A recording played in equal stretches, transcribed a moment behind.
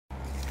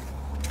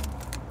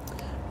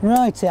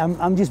Right,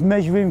 I'm just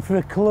measuring for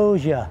a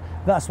closure.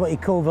 That's what you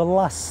call the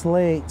last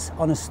slate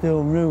on a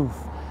stone roof.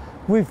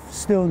 With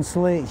stone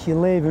slates, you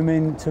lay them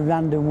in to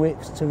random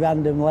widths, to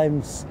random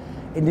lengths,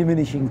 in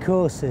diminishing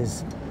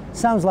courses.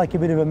 Sounds like a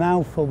bit of a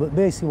mouthful, but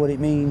basically what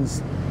it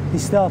means, they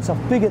start off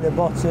big at the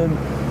bottom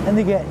and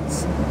they get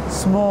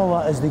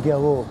smaller as they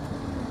go up.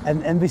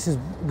 And this is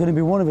going to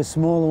be one of the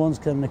smaller ones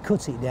because I'm going to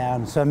cut it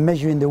down, so I'm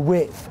measuring the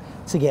width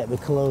to get the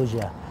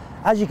closure.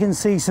 As you can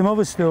see, some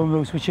other stone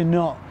roofs which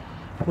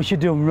are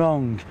done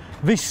wrong.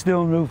 This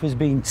stone roof has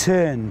been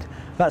turned.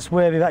 That's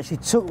where they've actually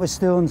took the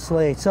stone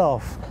slate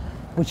off,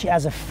 which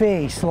has a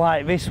face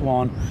like this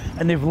one,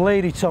 and they've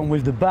laid it on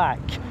with the back.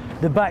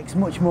 The back's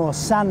much more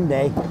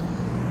sandy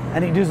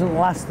and it doesn't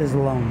last as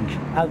long.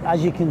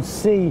 As you can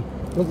see,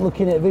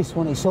 looking at this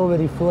one, it's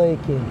already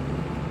flaking.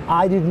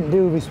 I didn't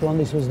do this one,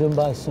 this was done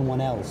by someone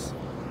else.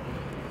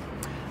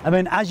 And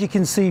then as you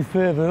can see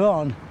further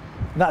on,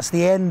 that's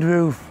the end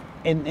roof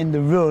in the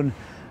run.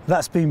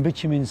 That's been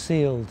bitumen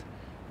sealed.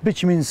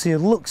 Bitumen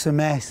sealed looks a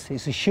mess,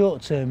 it's a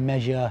short-term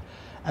measure,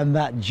 and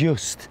that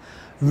just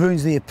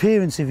ruins the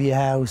appearance of your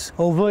house.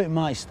 Although it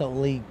might stop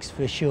leaks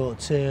for a short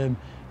term,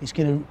 it's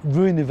going to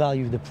ruin the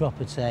value of the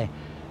property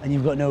and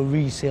you've got no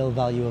resale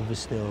value of the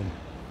stone.